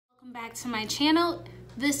Welcome back to my channel.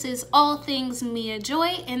 This is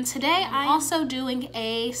Allthingsmiajoy, and today I'm also doing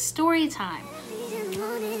a story time.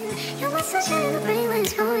 You're my sunshine in the rain when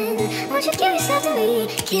it's pouring. Won't you give yourself to me?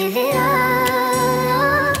 Give it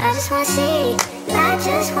all. I just wanna see. I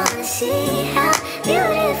just wanna see how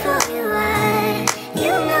beautiful you are. You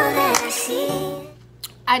know that I see.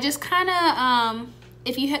 I just kind of,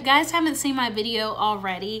 if you guys haven't seen my video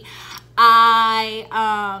already,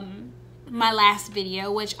 my last video,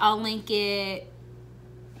 which I'll link it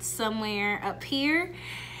somewhere up here,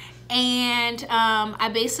 and I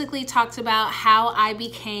basically talked about how I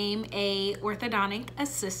became a orthodontic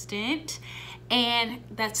assistant, and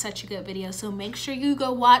that's such a good video, so make sure you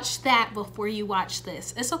go watch that before you watch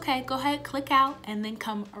this. It's okay, go ahead, click out, and then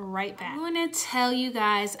come right back. I'm going to tell you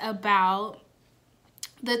guys about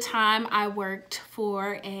the time I worked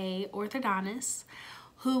for a orthodontist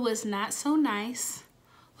who was not so nice,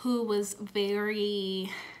 who was very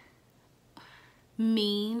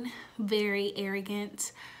mean, very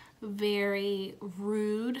arrogant, very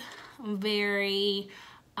rude, very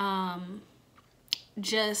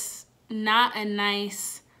just not a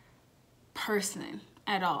nice person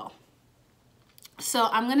at all. So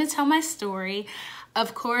I'm gonna tell my story.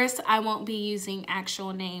 Of course, I won't be using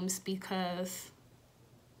actual names because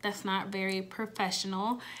that's not very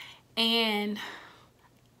professional, and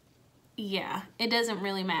yeah, it doesn't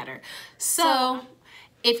really matter. So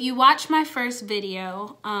if you watch my first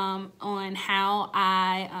video on how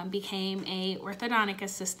I became a orthodontic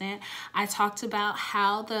assistant, I talked about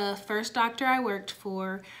how the first doctor I worked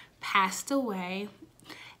for passed away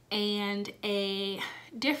and a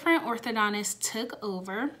different orthodontist took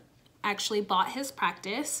over, actually bought his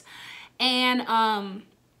practice, and I'll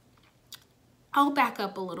back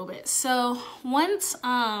up a little bit. So once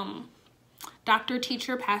Dr.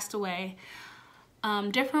 Teacher passed away,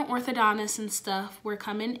 different orthodontists and stuff were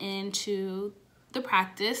coming into the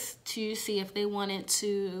practice to see if they wanted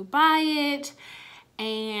to buy it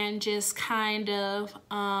and just kind of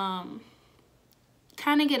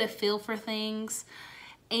get a feel for things.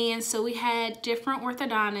 And so we had different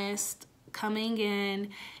orthodontists coming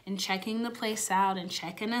in and checking the place out and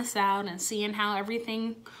checking us out and seeing how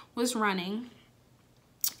everything was running.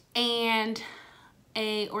 And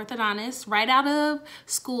a orthodontist right out of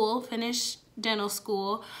school, finished dental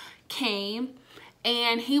school, came,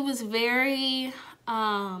 and he was very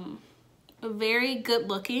good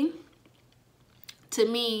looking, to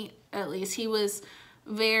me at least. He was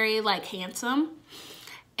very like handsome,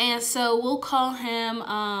 and so we'll call him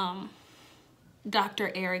Dr.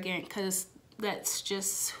 Arrogant, because that's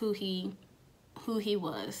just who he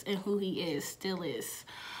was and who he is, still is.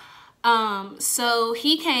 So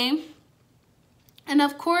he came. And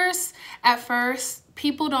of course, at first,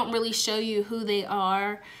 people don't really show you who they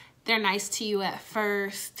are. They're nice to you at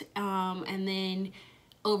first, and then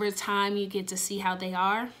over time, you get to see how they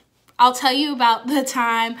are. I'll tell you about the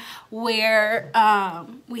time where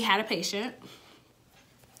we had a patient,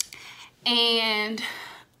 and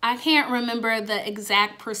I can't remember the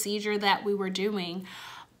exact procedure that we were doing,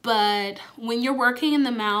 but when you're working in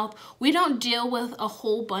the mouth, we don't deal with a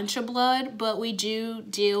whole bunch of blood, but we do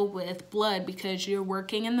deal with blood because you're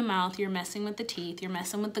working in the mouth, you're messing with the teeth, you're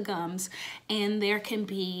messing with the gums, and there can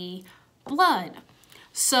be blood.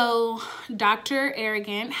 So Dr.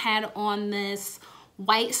 Arrogant had on this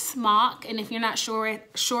white smock, and if you're not sure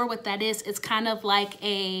what that is, it's kind of like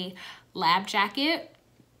a lab jacket.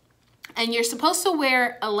 And you're supposed to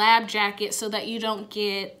wear a lab jacket so that you don't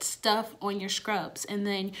get stuff on your scrubs, and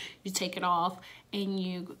then you take it off and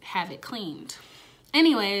you have it cleaned.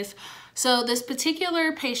 Anyways, so this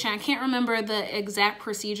particular patient, I can't remember the exact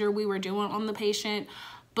procedure we were doing on the patient,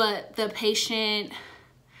 but the patient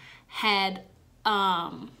had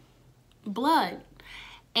blood,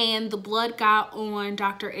 and the blood got on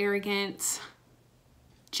Dr. Arrogant's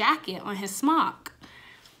jacket, on his smock.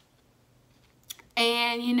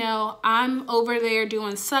 And, you know, I'm over there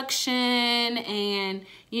doing suction and,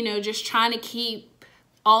 you know, just trying to keep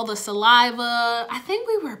all the saliva. I think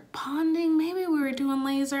we were bonding, maybe we were doing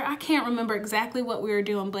laser. I can't remember exactly what we were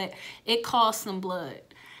doing, but it caused some blood.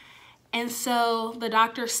 And so the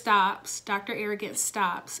doctor stops, Dr. Arrogant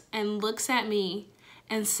stops and looks at me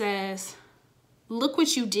and says, "Look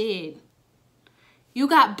what you did. You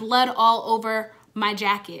got blood all over my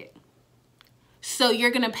jacket. So you're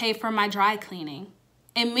gonna pay for my dry cleaning."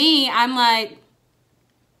 And me, I'm like,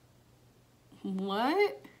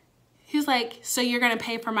 what? He's like, "So you're gonna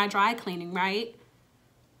pay for my dry cleaning, right?"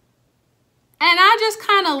 And I just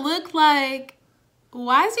kind of look like,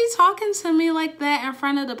 why is he talking to me like that in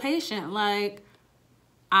front of the patient? Like,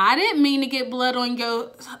 I didn't mean to get blood on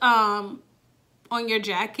your on your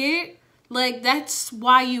jacket. Like, that's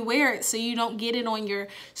why you wear it, so you don't get it on your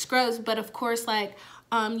scrubs. But of course, like,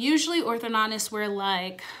 usually orthodontists wear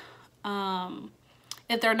like,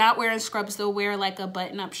 if they're not wearing scrubs, they'll wear like a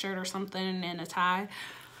button-up shirt or something and a tie.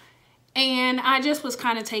 And I just was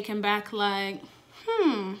kind of taken back, like,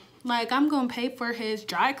 like, I'm gonna pay for his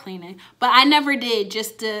dry cleaning. But I never did,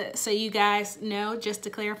 just to, so you guys know, just to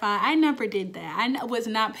clarify, I never did that. I was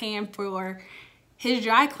not paying for his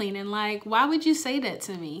dry cleaning. Like, why would you say that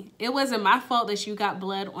to me? It wasn't my fault that you got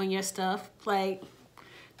blood on your stuff. Like,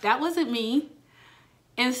 that wasn't me.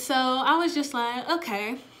 And so I was just like,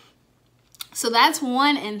 okay. So that's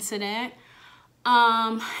one incident.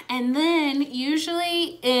 And then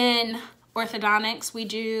usually in orthodontics, we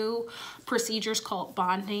do procedures called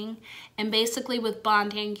bonding. And basically with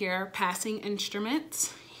bonding, you're passing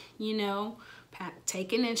instruments, you know,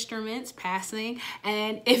 taking instruments, passing.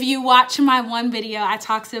 And if you watch my one video, I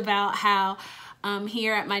talked about how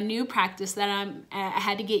here at my new practice that I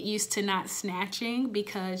had to get used to not snatching,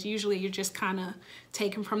 because usually you're just kind of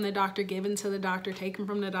taken from the doctor, given to the doctor, taken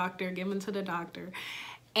from the doctor, given to the doctor.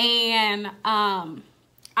 And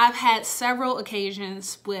I've had several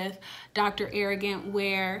occasions with Dr. Arrogant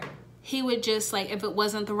where he would just, like, if it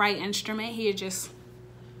wasn't the right instrument, he would just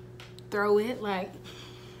throw it, like,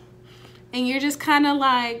 and you're just kind of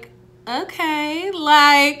like, okay,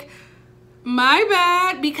 like, my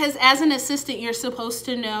bad. Because as an assistant, you're supposed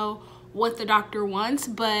to know what the doctor wants,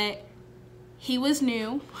 but he was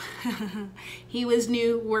new. He was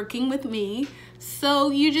new working with me.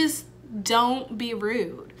 So you just don't be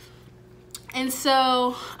rude. And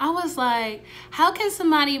so I was like, how can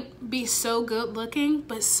somebody be so good looking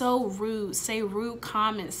but so rude, say rude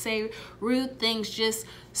comments, say rude things, just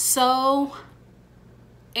so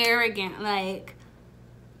arrogant? Like,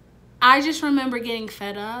 I just remember getting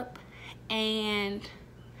fed up, and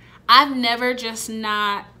I've never just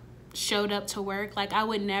not showed up to work. Like, I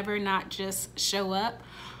would never not just show up.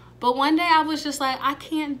 But one day I was just like, I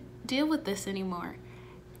can't deal with this anymore.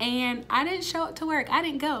 And I didn't show up to work. I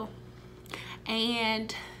didn't go.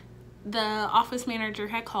 And the office manager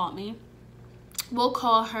had called me. We'll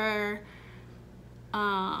call her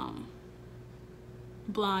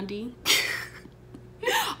Blondie.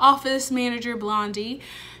 Office manager Blondie.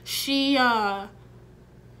 She was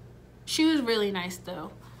really nice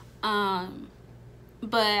though.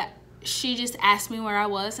 But she just asked me where I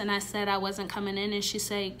was, and I said I wasn't coming in, and she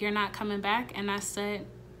said, "You're not coming back?" And I said,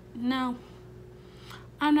 "No,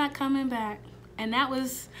 I'm not coming back." And that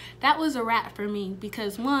was a wrap for me,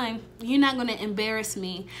 because one, you're not going to embarrass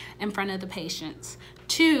me in front of the patients.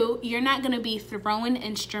 Two, you're not going to be throwing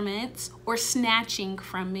instruments or snatching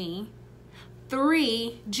from me.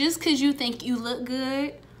 Three, just because you think you look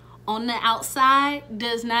good on the outside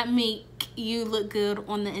does not make you look good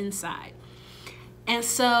on the inside. And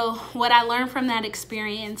so what I learned from that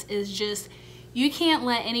experience is just, you can't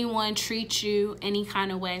let anyone treat you any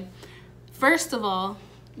kind of way. First of all,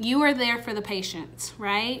 you are there for the patients,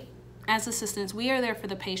 right? As assistants, we are there for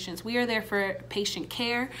the patients. We are there for patient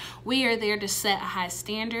care. We are there to set a high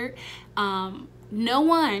standard. No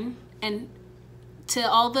one, and to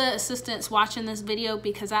all the assistants watching this video,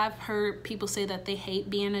 because I've heard people say that they hate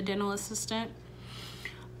being a dental assistant,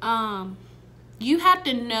 you have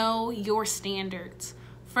to know your standards.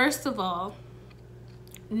 First of all,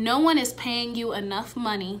 no one is paying you enough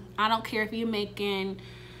money. I don't care if you're making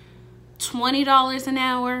 $20 an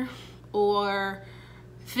hour or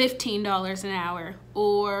 $15 an hour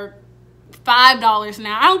or $5 an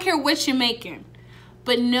hour. I don't care what you're making,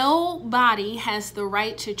 but nobody has the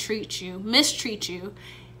right to treat you, mistreat you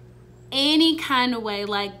any kind of way.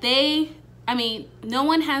 Like, no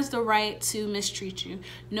one has the right to mistreat you.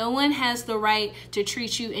 No one has the right to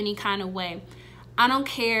treat you any kind of way. I don't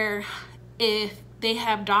care if they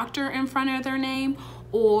have doctor in front of their name,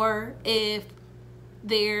 or if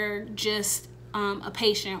they're just a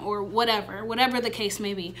patient, or whatever the case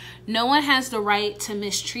may be. No one has the right to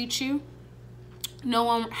mistreat you. No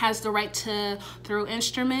one has the right to throw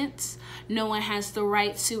instruments. No one has the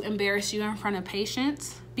right to embarrass you in front of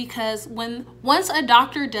patients. Because once a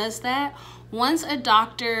doctor does that, once a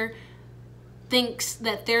doctor thinks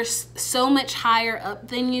that they're so much higher up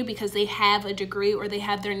than you because they have a degree, or they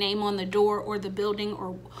have their name on the door or the building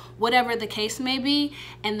or whatever the case may be,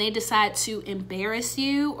 and they decide to embarrass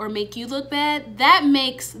you or make you look bad, that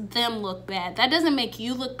makes them look bad. That doesn't make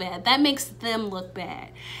you look bad. That makes them look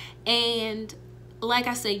bad. And like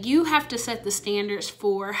I said, you have to set the standards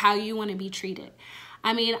for how you want to be treated.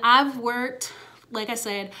 I mean, I've worked, like I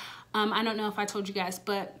said, I don't know if I told you guys,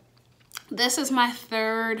 but this is my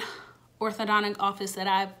third orthodontic office that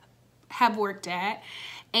I have worked at.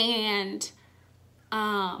 And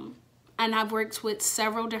And I've worked with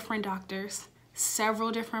several different doctors,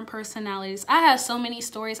 several different personalities. I have so many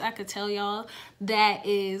stories I could tell y'all that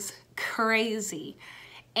is crazy.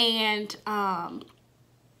 And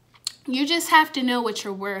you just have to know what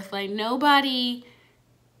you're worth. Like, nobody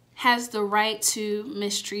has the right to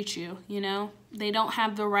mistreat you, you know? They don't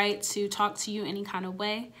have the right to talk to you any kind of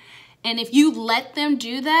way. And if you let them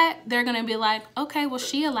do that, they're gonna be like, okay, well,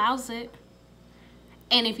 she allows it.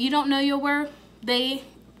 And if you don't know your worth, they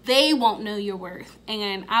won't know your worth.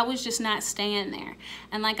 And I was just not staying there.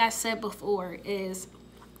 And like I said before, is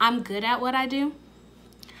I'm good at what I do.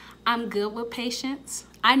 I'm good with patients.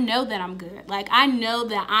 I know that I'm good. Like, I know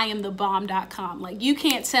that I am the bomb.com. Like, you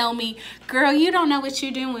can't tell me, girl, you don't know what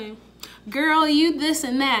you're doing. Girl, you this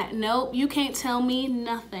and that. Nope, you can't tell me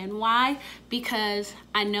nothing. Why? Because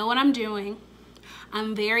I know what I'm doing.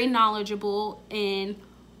 I'm very knowledgeable in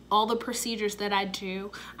all the procedures that I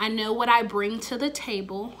do. I know what I bring to the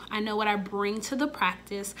table. I know what I bring to the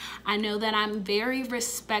practice. I know that I'm very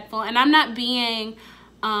respectful, and I'm not being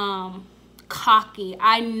cocky.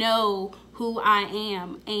 I know who I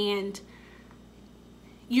am, and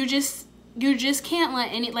you just can't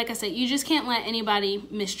let like I said, you just can't let anybody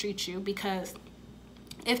mistreat you, because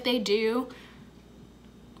if they do,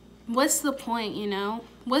 what's the point, you know?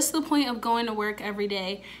 What's the point of going to work every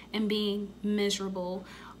day and being miserable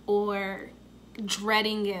or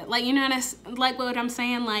dreading it? Like, you know like what I'm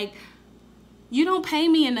saying? Like, you don't pay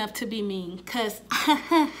me enough to be mean, because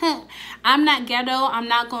I'm not ghetto. I'm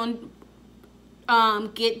not going to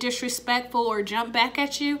get disrespectful or jump back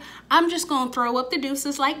at you. I'm just going to throw up the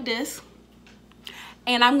deuces like this,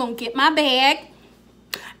 and I'm going to get my bag,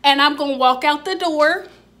 and I'm going to walk out the door,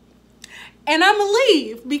 and I'm going to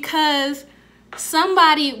leave, because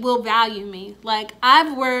somebody will value me. Like,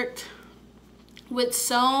 I've worked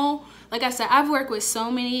with like I said, I've worked with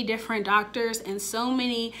so many different doctors and so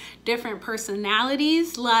many different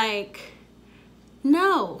personalities. Like,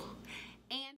 no,